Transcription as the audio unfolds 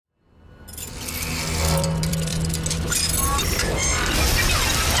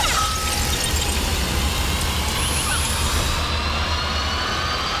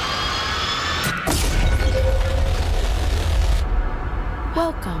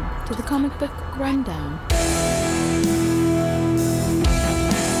Welcome to the Comic Book Rundown.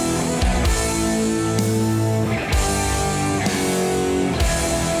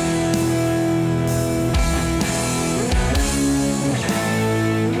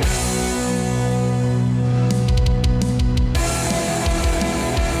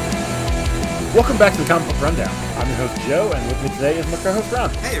 Welcome back to the Comic Book Rundown. I'm your host Joe, and with me today is my co-host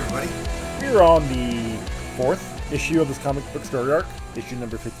Ron. Hey everybody! We're on the 4th issue of this comic book story arc, issue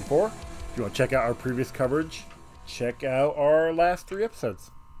number 54. If you want to check out our previous coverage, check out our last 3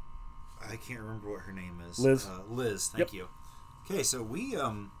 episodes. I can't remember what her name is. Liz. Liz, thank you. Okay, so we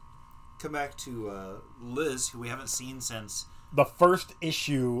come back to Liz, who we haven't seen since... The first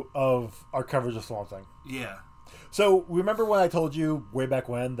issue of our coverage of Swamp Thing. Yeah. So, remember when I told you way back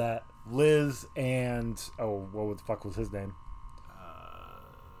when that Liz and... Oh, what the fuck was his name?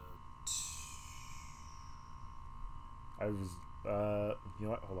 I was... you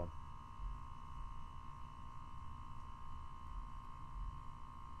know what? Hold on.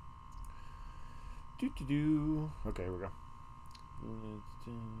 Okay, here we go.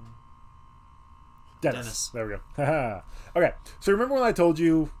 Dennis. There we go. Okay, so remember when I told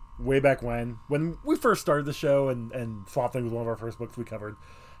you way back when we first started the show and Swamp Thing was one of our first books we covered,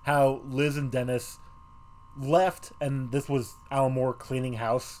 how Liz and Dennis left and this was Alan Moore cleaning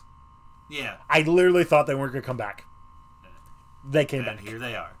house? Yeah. I literally thought they weren't going to come back. They came back. And here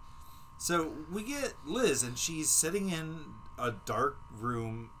they are. So we get Liz, and she's sitting in a dark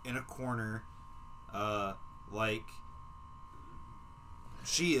room in a corner, like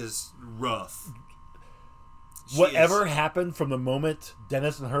she is rough. Whatever happened from the moment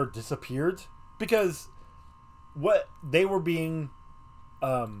Dennis and her disappeared, because what they were being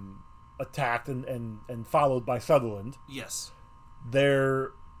attacked and followed by Sutherland. Yes.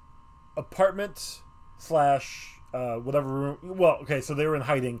 Their apartment / whatever room. Well, okay, so they were in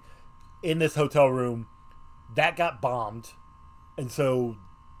hiding in this hotel room that got bombed, and so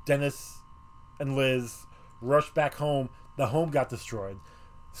Dennis and Liz rushed back home. The home got destroyed,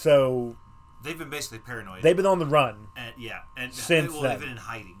 so they've been basically paranoid. They've been on the run, and since they've been in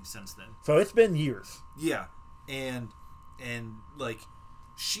hiding since then. So it's been years. Yeah, and like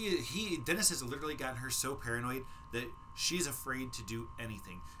Dennis has literally gotten her so paranoid that she's afraid to do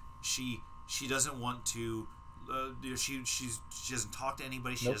anything. She doesn't want to. She doesn't talk to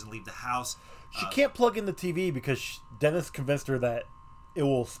anybody. She doesn't leave the house. She can't plug in the TV because Dennis convinced her that it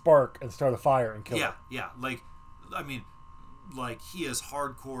will spark and start a fire and kill her. Yeah. Like he has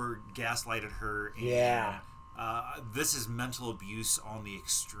hardcore gaslighted her. And, this is mental abuse on the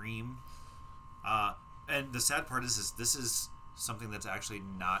extreme. And the sad part is this is something that's actually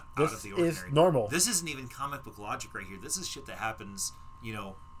not out of the ordinary. This is normal. This isn't even comic book logic right here. This is shit that happens,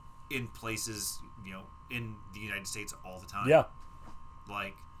 in places, in the United States all the time. Yeah.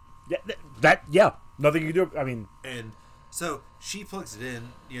 Like. Yeah. Nothing you can do. I mean. And so she plugs it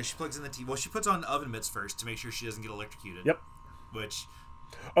in. She plugs in the TV. Well, she puts on oven mitts first to make sure she doesn't get electrocuted. Yep. Which.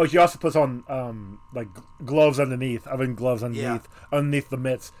 Oh, she also puts on gloves underneath, oven gloves underneath the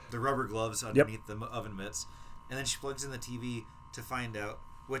mitts. The rubber gloves underneath the oven mitts, and then she plugs in the TV to find out.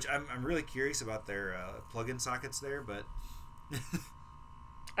 Which I'm really curious about their plug-in sockets there, but.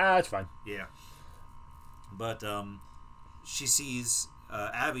 It's fine. Yeah. But she sees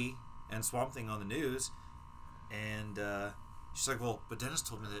Abby and Swamp Thing on the news, and she's like, "Well, but Dennis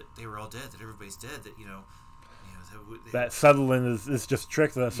told me that they were all dead, that everybody's dead, that that Sutherland is just a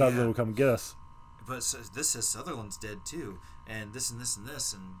trick that Sutherland will come get us." But this says Sutherland's dead too, and this and this and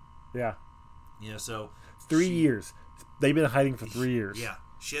this, and so 3 years. They've been hiding for 3 years. Yeah,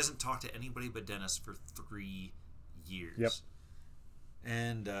 she hasn't talked to anybody but Dennis for 3 years. Yep.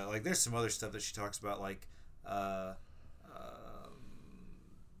 And there's some other stuff that she talks about, like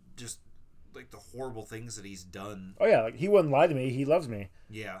just like the horrible things that he's done. Oh yeah, like he wouldn't lie to me. He loves me.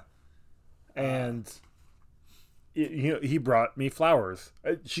 Yeah. And he brought me flowers.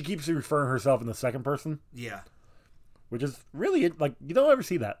 She keeps referring to herself in the second person. Yeah. Which is really like you don't ever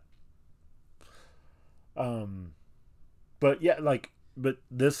see that. But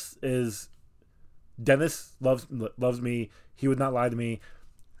this is Dennis loves me. He would not lie to me.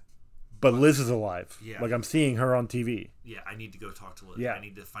 But Liz is alive. Yeah. Like I'm seeing her on TV. Yeah, I need to go talk to Liz. Yeah. I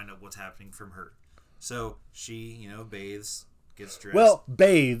need to find out what's happening from her. So she, bathes, gets dressed. Well,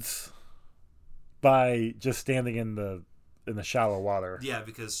 bathes by just standing in the shallow water. Yeah,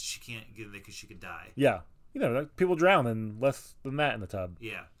 because she can't get in there because she could die. Yeah. Like people drown in less than that in the tub.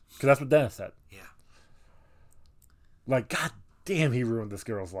 Yeah. Because that's what Dennis said. Yeah. Like, God damn, he ruined this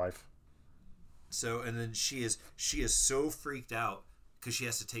girl's life. So, and then she is so freaked out because she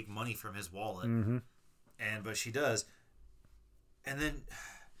has to take money from his wallet. Mm-hmm. But she does. And then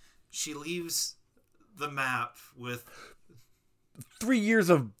she leaves the map with 3 years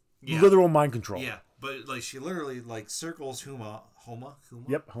of Yeah. literal mind control. yeah, but like she literally like circles Homa.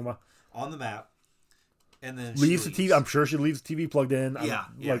 Yep, Homa. On the map, and then Leaves she the TV. I'm sure she leaves the TV plugged in. Yeah,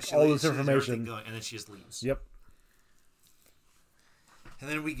 Like she all leaves- this she leaves everything information. going, and then she just leaves. Yep. And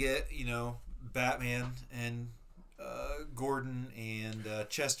then we get Batman and Gordon and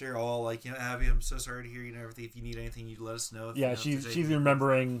Chester all like Abby, I'm so sorry to hear everything. If you need anything, you let us know. If, Yeah, if there's she's anything-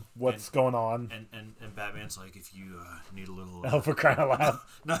 remembering what's going on. And Batman's like, if you need a little Oh, for crying out loud.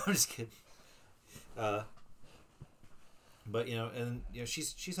 no, I'm just kidding. But and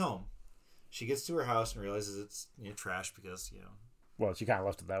she's home. She gets to her house and realizes it's trash because Well, she kind of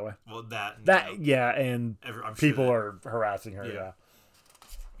left it that way. well that Yeah, and I'm sure people that- are harassing her. Yeah. Yeah.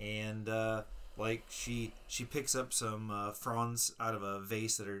 and like she picks up some fronds out of a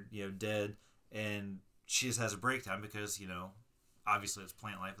vase that are dead, and she just has a breakdown because obviously it's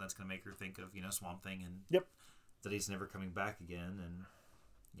plant life, and that's going to make her think of Swamp Thing and Yep. that he's never coming back again, and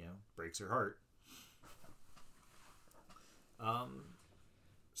breaks her heart.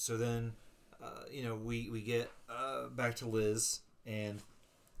 So then we get back to Liz, and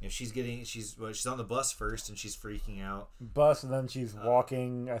she's on the bus first, and she's freaking out. Bus, and then she's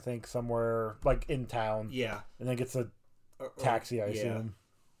walking, I think, somewhere like in town. Yeah. And then gets a Or- taxi, I yeah. assume.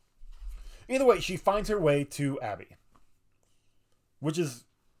 Either way, she finds her way to Abby, which is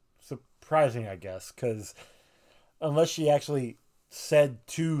surprising, I guess, because unless she actually said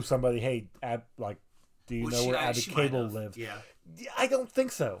to somebody, "Hey, do you know where Abby she might Cable have. lives?" Yeah. I don't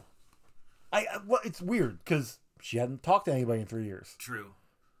think so. Well, it's weird because she hadn't talked to anybody in 3 years. True.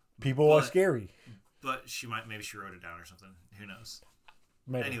 People are But- scary. But maybe she wrote it down or something. Who knows?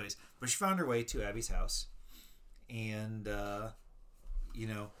 Maybe. Anyways, but she found her way to Abby's house, and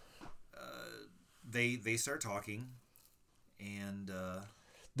they start talking, and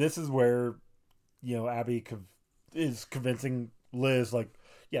This is where Abby is convincing Liz, like,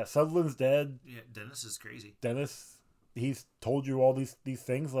 yeah, Sutherland's dead. yeah, Dennis is crazy. Dennis, he's told you all these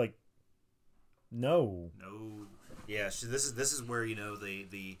things. Like, no. No, yeah. So this is where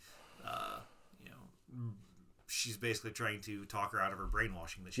she's basically trying to talk her out of her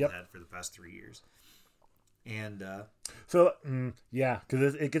brainwashing that she's Yep. had for the past 3 years, and So yeah,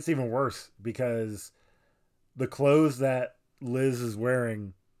 because it gets even worse because the clothes that Liz is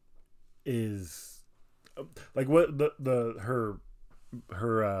wearing is like what her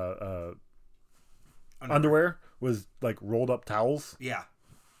underwear was like rolled up towels yeah,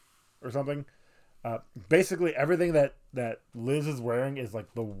 or something. Basically, everything that Liz is wearing is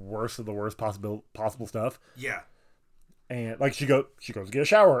like the worst of the worst possible stuff. yeah. And like she goes to get a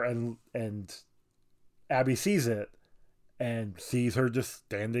shower, and Abby sees it and sees her just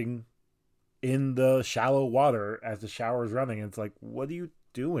standing in the shallow water as the shower is running. And it's like, what are you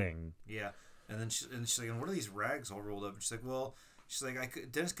doing? Yeah, and then she's like, "What are these rags all rolled up?" And she's like, "Well,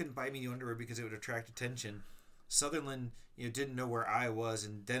 Dennis couldn't buy me new underwear because it would attract attention. Sutherland, didn't know where I was,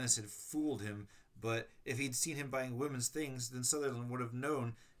 and Dennis had fooled him. But if he'd seen him buying women's things, then Sutherland would have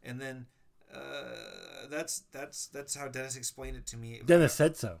known. And then that's how Dennis explained it to me. Dennis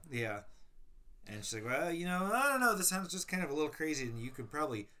said so. Yeah." And she's like, "Well, I don't know. This sounds just kind of a little crazy, and you could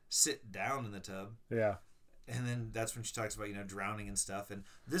probably sit down in the tub." Yeah. And then that's when she talks about drowning and stuff. And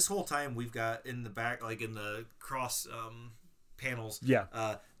this whole time we've got in the back, like in the cross panels,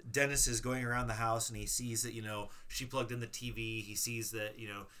 Yeah. Dennis is going around the house, and he sees that she plugged in the TV. He sees that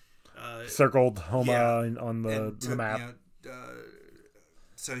Circled Homa yeah. on the map.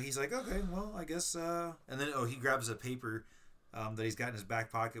 So he's like, okay, well, I guess. And then he grabs a paper that he's got in his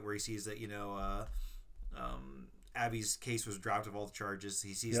back pocket where he sees that Abby's case was dropped of all the charges.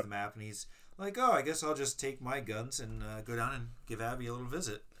 He sees Yep. the map, and he's like, oh, I guess I'll just take my guns and go down and give Abby a little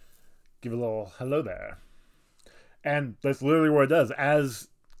visit. Give a little hello there. And that's literally what it does. As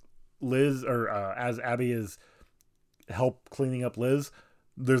Liz, or as Abby is help cleaning up Liz,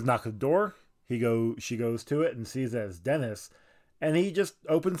 there's a knock at the door. She goes to it and sees that it's Dennis, and he just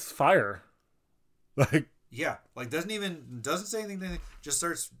opens fire. Like, Yeah, like doesn't say anything. Just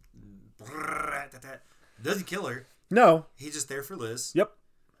starts. Doesn't kill her. no. He's just there for Liz. Yep.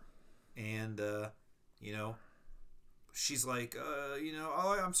 And she's like,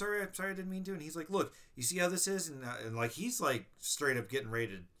 oh, I'm sorry, I didn't mean to. And he's like, look, you see how this is, and like he's like straight up getting ready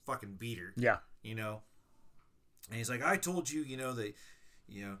to fucking beat her. Yeah. And he's like, I told you, that,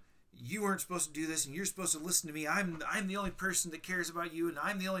 you weren't supposed to do this, and you're supposed to listen to me. I'm the only person that cares about you, and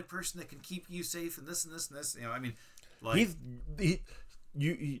I'm the only person that can keep you safe, and this and this and this. I mean, like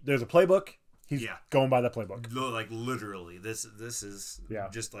there's a playbook. He's Yeah. going by that playbook. like literally, this is Yeah.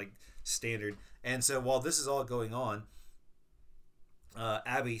 just like standard. And so while this is all going on,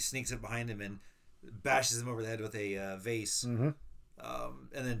 Abby sneaks up behind him and bashes him over the head with a vase, and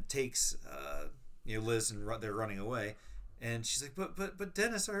then takes Liz, and they're running away. And she's like, but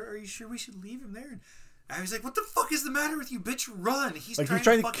Dennis, are you sure we should leave him there? And Abby's like, what the fuck is the matter with you, bitch? Run! He's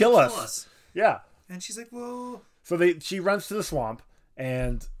trying to kill us. Yeah. And she's like, well. So she runs to the swamp,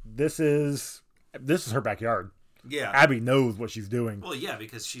 and this is her backyard. Yeah. Abby knows what she's doing. Well, yeah,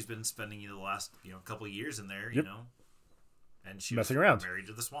 because she's been spending the last couple of years in there, you know, and she messing was around, married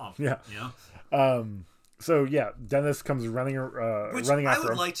to the swamp. Yeah. So yeah, Dennis comes running after him. I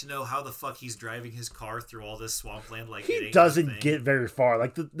would like to know how the fuck he's driving his car through all this swampland. Like he doesn't get very far.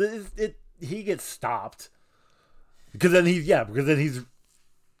 Like he gets stopped because then he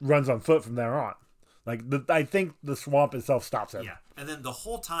runs on foot from there on. Like I think the swamp itself stops him. Yeah, and then the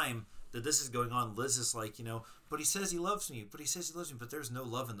whole time that this is going on, Liz is like, but he says he loves me, but there's no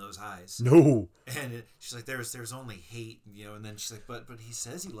love in those eyes. No. And she's like, there's only hate, and then she's like, but he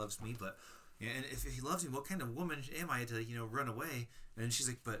says he loves me, but. And if he loves me, what kind of woman am I to, run away? And she's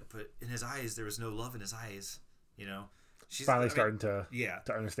like, but in his eyes, there was no love in his eyes, She's finally starting to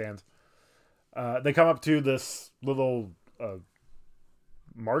understand. They come up to this little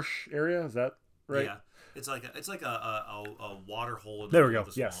marsh area. Is that right? Yeah, it's like a water hole. There we go.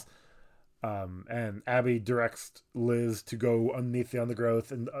 Yes. And Abby directs Liz to go underneath the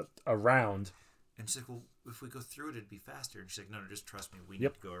undergrowth and around. And she's like, well, if we go through it, it'd be faster. And she's like, no, just trust me. We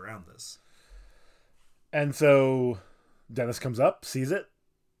need to go around this. And so Dennis comes up, sees it,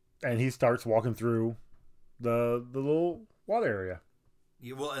 and he starts walking through the little water area.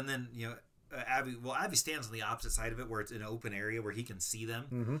 Yeah, well, and then Abby stands on the opposite side of it, where it's an open area where he can see them.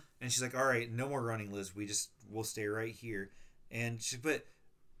 Mm-hmm. And she's like, "All right, no more running, Liz. We'll stay right here." And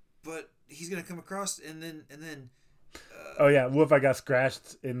but he's gonna come across, and then. Oh yeah, what if I got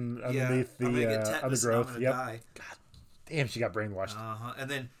scratched underneath the undergrowth? Yep. Die. God damn, she got brainwashed. And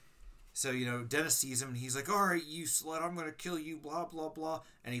then. So, Dennis sees him, and he's like, all right, you slut, I'm going to kill you, blah, blah, blah.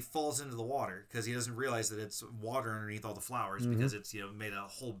 And he falls into the water because he doesn't realize that it's water underneath all the flowers because it's, made a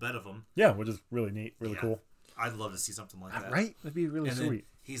whole bed of them. Yeah, which is really neat, really cool. I'd love to see something like that. Right? That'd be really sweet.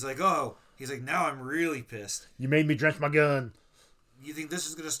 He's like, now I'm really pissed. You made me drench my gun. You think this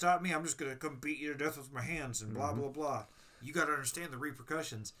is going to stop me? I'm just going to come beat you to death with my hands and blah, blah, blah. You got to understand the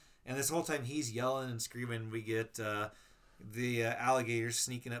repercussions. And this whole time he's yelling and screaming. We get... the alligator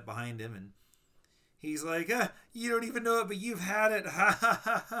sneaking up behind him, and he's like, you don't even know it, but you've had it, ha ha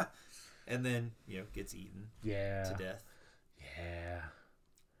ha ha, and then gets eaten to death.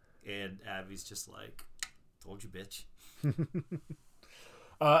 And Abby's just like, told you, bitch.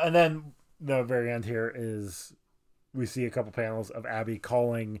 And then the very end here is we see a couple panels of Abby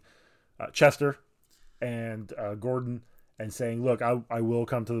calling Chester and Gordon and saying, look, I will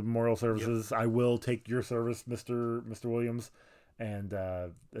come to the memorial services. Yep. I will take your service, Mr. Williams, and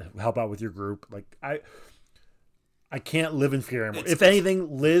help out with your group. Like, I can't live in fear anymore. If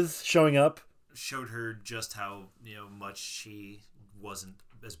anything, Liz showing up showed her just how much she wasn't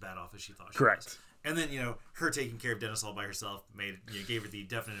as bad off as she thought she was. And then, her taking care of Dennis all by herself gave her the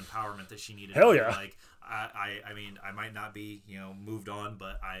definite empowerment that she needed. Hell yeah. Like, I mean, I might not be, moved on,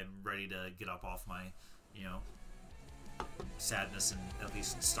 but I'm ready to get up off my, sadness and at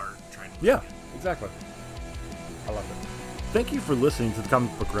least start trying to live again. Exactly. I love it. Thank you for listening to the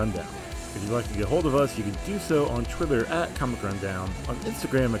Comic Book Rundown. If you'd like to get hold of us, you can do so on Twitter at Comic Rundown, on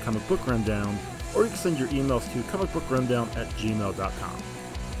Instagram at Comic Book Rundown, or you can send your emails to comicbookrundown@gmail.com.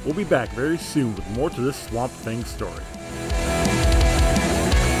 We'll be back very soon with more to this Swamp Thing story.